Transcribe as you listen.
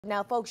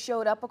Now, folks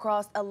showed up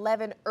across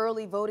 11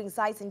 early voting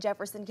sites in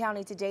Jefferson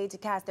County today to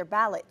cast their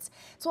ballots.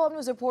 12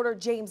 News reporter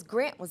James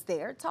Grant was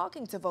there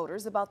talking to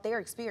voters about their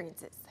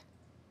experiences.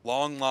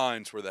 Long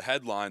lines were the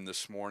headline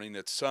this morning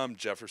at some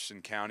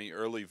Jefferson County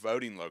early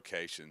voting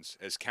locations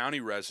as county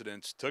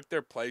residents took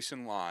their place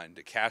in line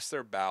to cast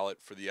their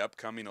ballot for the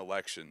upcoming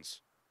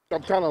elections.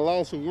 I'm kind of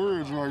lost for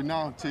words right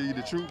now, to tell you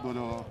the truth,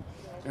 but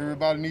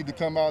everybody need to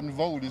come out and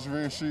vote. It's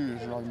very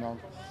serious right now.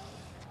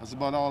 That's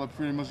about all I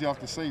pretty much have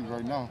to say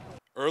right now.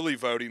 Early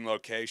voting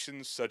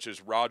locations such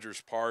as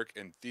Rogers Park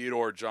and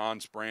Theodore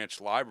Johns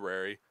Branch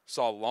Library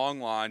saw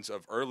long lines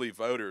of early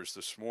voters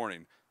this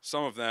morning,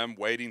 some of them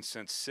waiting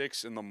since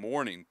 6 in the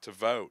morning to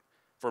vote.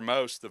 For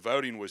most, the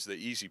voting was the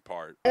easy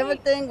part.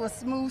 Everything was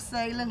smooth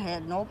sailing,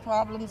 had no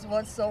problems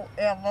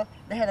whatsoever.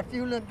 They had a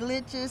few little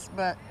glitches,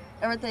 but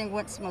everything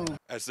went smooth.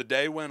 As the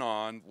day went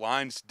on,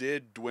 lines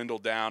did dwindle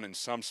down in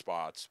some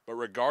spots, but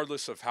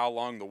regardless of how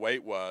long the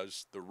wait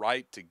was, the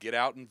right to get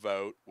out and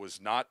vote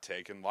was not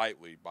taken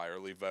lightly by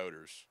early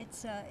voters.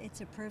 It's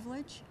a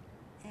privilege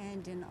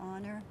and an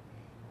honor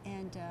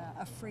and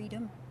a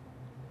freedom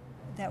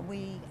that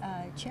we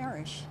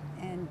cherish,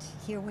 and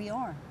here we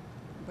are.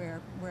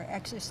 We're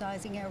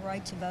exercising our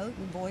right to vote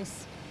and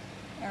voice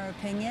our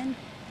opinion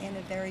in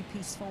a very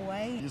peaceful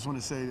way. I just want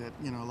to say that,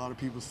 a lot of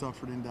people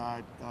suffered and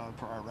died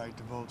for our right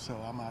to vote, so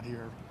I'm out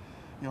here,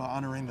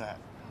 honoring that.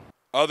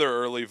 Other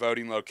early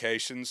voting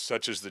locations,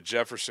 such as the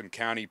Jefferson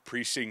County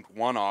Precinct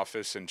 1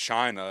 office in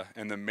China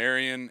and the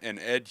Marion and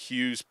Ed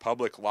Hughes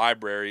Public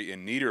Library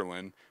in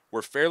Nederland,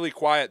 were fairly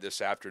quiet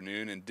this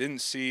afternoon and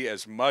didn't see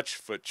as much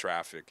foot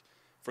traffic.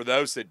 For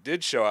those that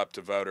did show up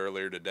to vote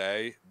earlier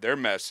today, their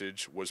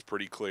message was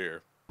pretty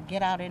clear.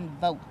 Get out and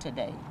vote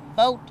today.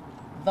 Vote,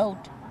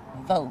 vote,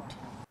 vote.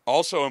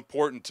 Also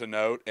important to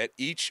note, at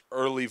each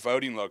early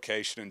voting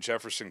location in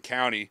Jefferson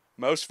County,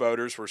 most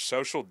voters were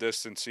social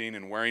distancing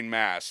and wearing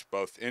masks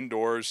both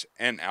indoors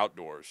and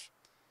outdoors.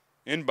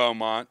 In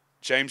Beaumont,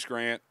 James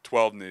Grant,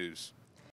 12 News.